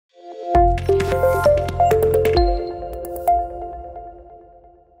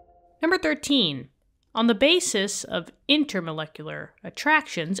Number 13. On the basis of intermolecular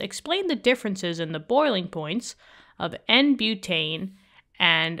attractions, explain the differences in the boiling points of N-butane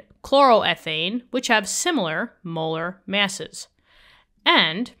and chloroethane, which have similar molar masses.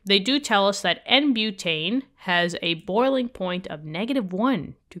 And they do tell us that N-butane has a boiling point of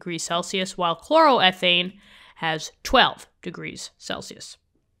 -1 degrees Celsius, while chloroethane has 12 degrees Celsius.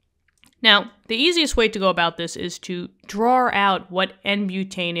 Now, the easiest way to go about this is to draw out what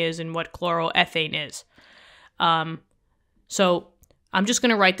N-butane is and what chloroethane is. So I'm just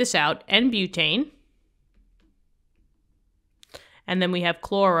going to write this out, N-butane, and then we have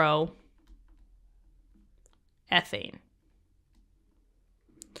chloroethane.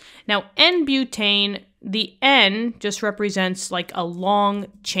 Now, N-butane, the N just represents like a long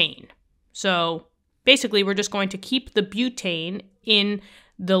chain. So basically, we're just going to keep the butane in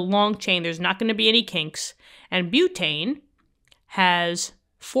the long chain. There's not going to be any kinks. And butane has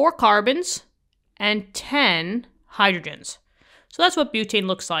 4 carbons and 10 hydrogens. So that's what butane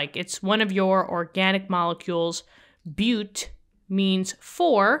looks like. It's one of your organic molecules. But means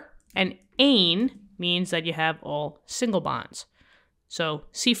 4, and ane means that you have all single bonds. So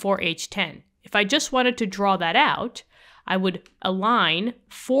C4H10. If I just wanted to draw that out, I would align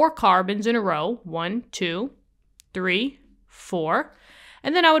 4 carbons in a row, 1, 2, 3, 4,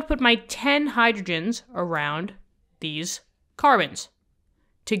 and then I would put my 10 hydrogens around these carbons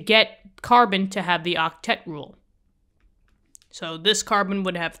to get carbon to have the octet rule. So this carbon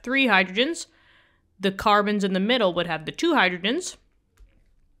would have 3 hydrogens, the carbons in the middle would have the 2 hydrogens,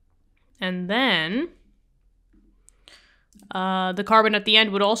 and then the carbon at the end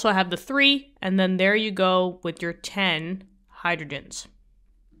would also have the 3, and then there you go with your 10 hydrogens.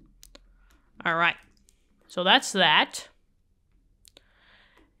 All right, so that's that.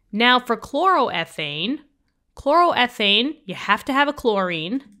 Now for chloroethane, you have to have a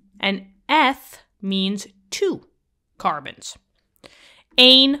chlorine, and eth means 2 carbons.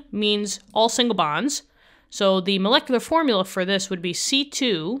 Ane means all single bonds, so the molecular formula for this would be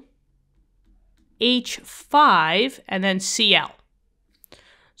C2H5 and then Cl.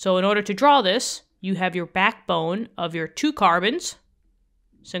 So in order to draw this, you have your backbone of your 2 carbons,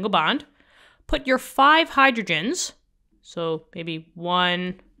 single bond, put your 5 hydrogens, so maybe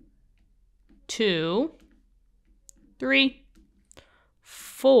 1, 2, 3,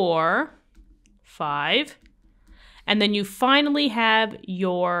 4, 5, and then you finally have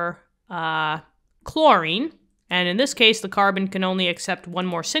your chlorine, and in this case the carbon can only accept 1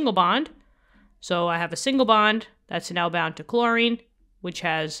 more single bond, so I have a single bond that's now bound to chlorine, which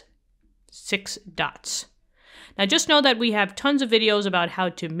has 6 dots. Now just know that we have tons of videos about how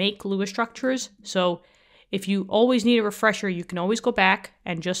to make Lewis structures, so if you always need a refresher, you can always go back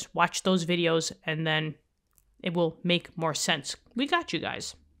and just watch those videos, and then it will make more sense. We got you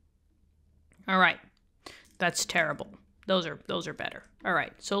guys. All right. That's terrible. Those are better. All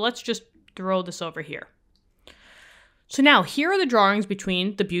right. So let's just throw this over here. So now here are the drawings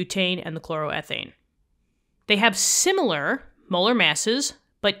between the butane and the chloroethane. They have similar molar masses,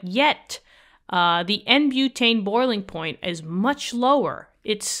 but yet the N-butane boiling point is much lower.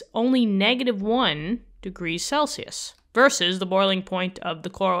 It's only -1 degrees Celsius versus the boiling point of the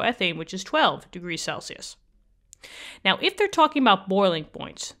chloroethane, which is 12 degrees Celsius. Now, if they're talking about boiling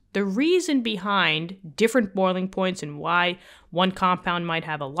points, the reason behind different boiling points and why one compound might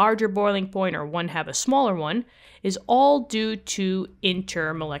have a larger boiling point or one have a smaller one is all due to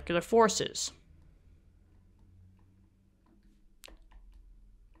intermolecular forces.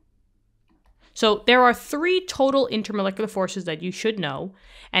 So there are 3 total intermolecular forces that you should know,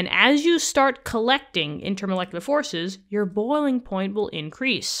 and as you start collecting intermolecular forces, your boiling point will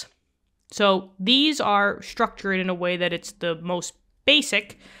increase. So these are structured in a way that it's the most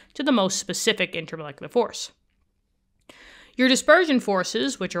basic to the most specific intermolecular force. Your dispersion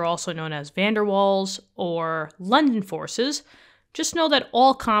forces, which are also known as van der Waals or London forces, just know that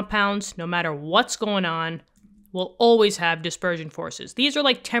all compounds, no matter what's going on, will always have dispersion forces. These are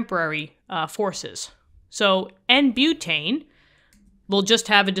like temporary forces. So N-butane will just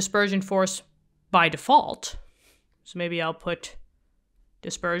have a dispersion force by default. So maybe I'll put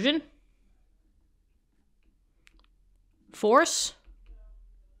dispersion force,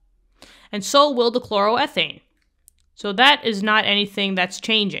 and so will the chloroethane. So that is not anything that's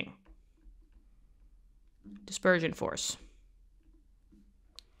changing. Dispersion force.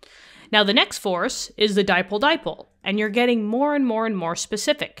 Now the next force is the dipole-dipole, and you're getting more and more and more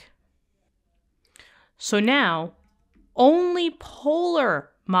specific. So now, only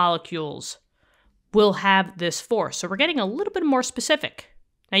polar molecules will have this force. So we're getting a little bit more specific.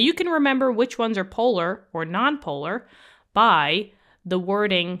 Now you can remember which ones are polar or nonpolar by the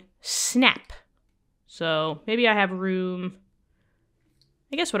wording snap. So maybe I have room.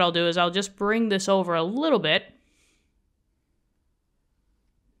 I guess what I'll do is I'll just bring this over a little bit.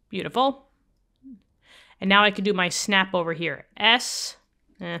 Beautiful. And now I can do my snap over here. S,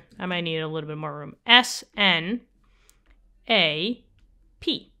 I might need a little bit more room. S-N-A-P.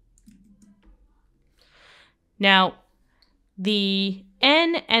 Now, the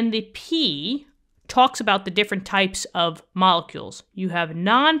N and the P talks about the different types of molecules. You have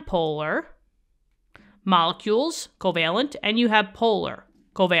nonpolar molecules, covalent, and you have polar,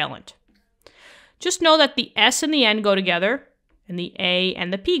 covalent. Just know that the S and the N go together, and the A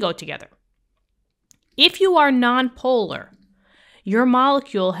and the P go together. If you are nonpolar, your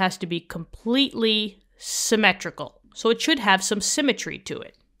molecule has to be completely symmetrical, so it should have some symmetry to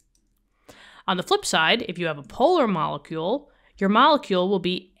it. On the flip side, if you have a polar molecule, your molecule will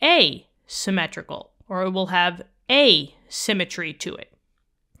be asymmetrical, or it will have asymmetry to it.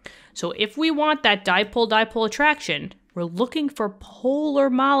 So if we want that dipole-dipole attraction, we're looking for polar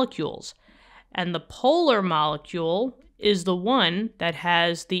molecules, and the polar molecule is the one that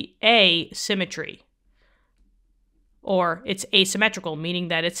has the asymmetry, or it's asymmetrical, meaning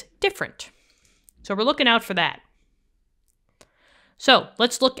that it's different. So we're looking out for that. So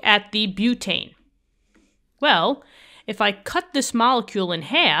let's look at the butane. Well, if I cut this molecule in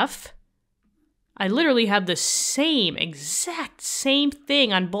half, I literally have the same, exact same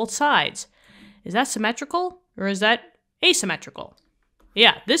thing on both sides. Is that symmetrical or is that asymmetrical?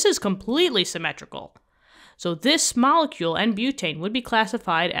 Yeah, this is completely symmetrical. So this molecule, N-butane, would be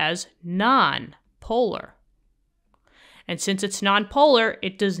classified as non-polar. And since it's non-polar,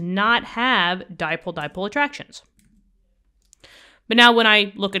 it does not have dipole-dipole attractions. But now when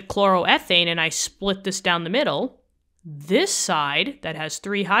I look at chloroethane and I split this down the middle, this side that has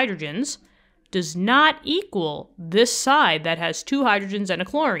 3 hydrogens does not equal this side that has 2 hydrogens and a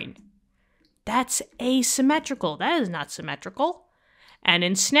chlorine. That's asymmetrical. That is not symmetrical. And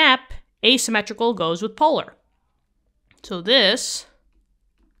in SNAP, asymmetrical goes with polar. So this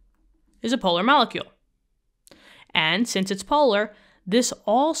is a polar molecule. And since it's polar, this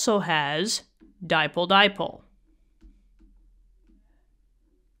also has dipole-dipole.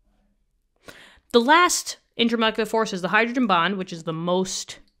 The last intermolecular force is the hydrogen bond, which is the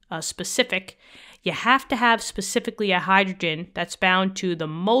most specific. You have to have specifically a hydrogen that's bound to the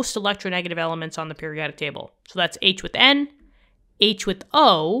most electronegative elements on the periodic table. So that's H with N, H with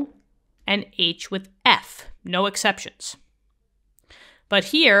O, and H with F. No exceptions. But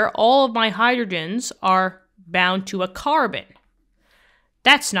here, all of my hydrogens are bound to a carbon.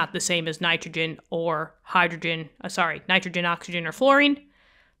 That's not the same as nitrogen or nitrogen, oxygen, or fluorine.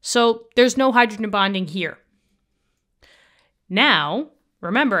 So there's no hydrogen bonding here. Now,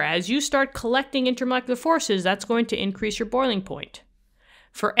 remember, as you start collecting intermolecular forces, that's going to increase your boiling point.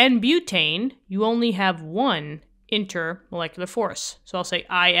 For N-butane, you only have one intermolecular force. So I'll say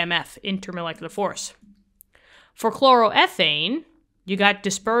IMF, intermolecular force. For chloroethane, you got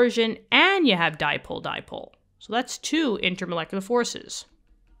dispersion and you have dipole-dipole. So that's 2 intermolecular forces.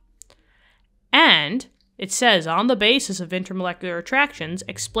 And it says, on the basis of intermolecular attractions,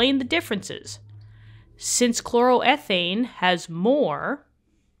 explain the differences. Since chloroethane has more,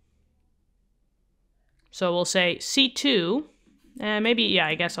 so we'll say C2,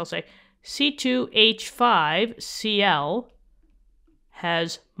 I guess I'll say C2H5Cl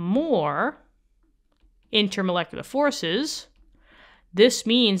has more intermolecular forces. This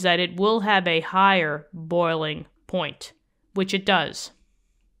means that it will have a higher boiling point, which it does.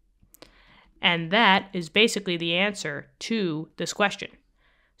 And that is basically the answer to this question.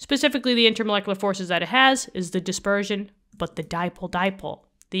 Specifically, the intermolecular forces that it has is the dispersion, but the dipole-dipole.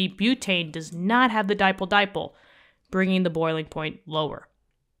 The butane does not have the dipole-dipole, bringing the boiling point lower.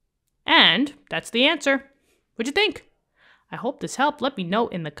 And that's the answer. What'd you think? I hope this helped. Let me know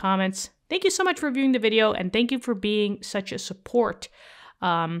in the comments. Thank you so much for viewing the video, and thank you for being such a support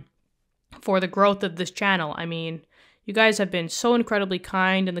for the growth of this channel. I mean, you guys have been so incredibly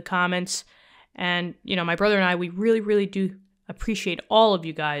kind in the comments. And, you know, my brother and I, we really, really do appreciate all of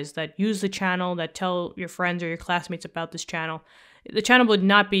you guys that use the channel, that tell your friends or your classmates about this channel. The channel would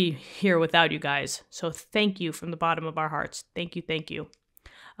not be here without you guys. So thank you from the bottom of our hearts. Thank you, thank you.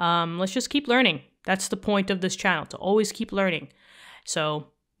 Let's just keep learning. That's the point of this channel, to always keep learning. So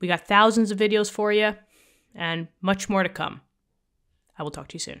we got thousands of videos for you and much more to come. I will talk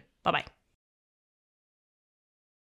to you soon. Bye-bye.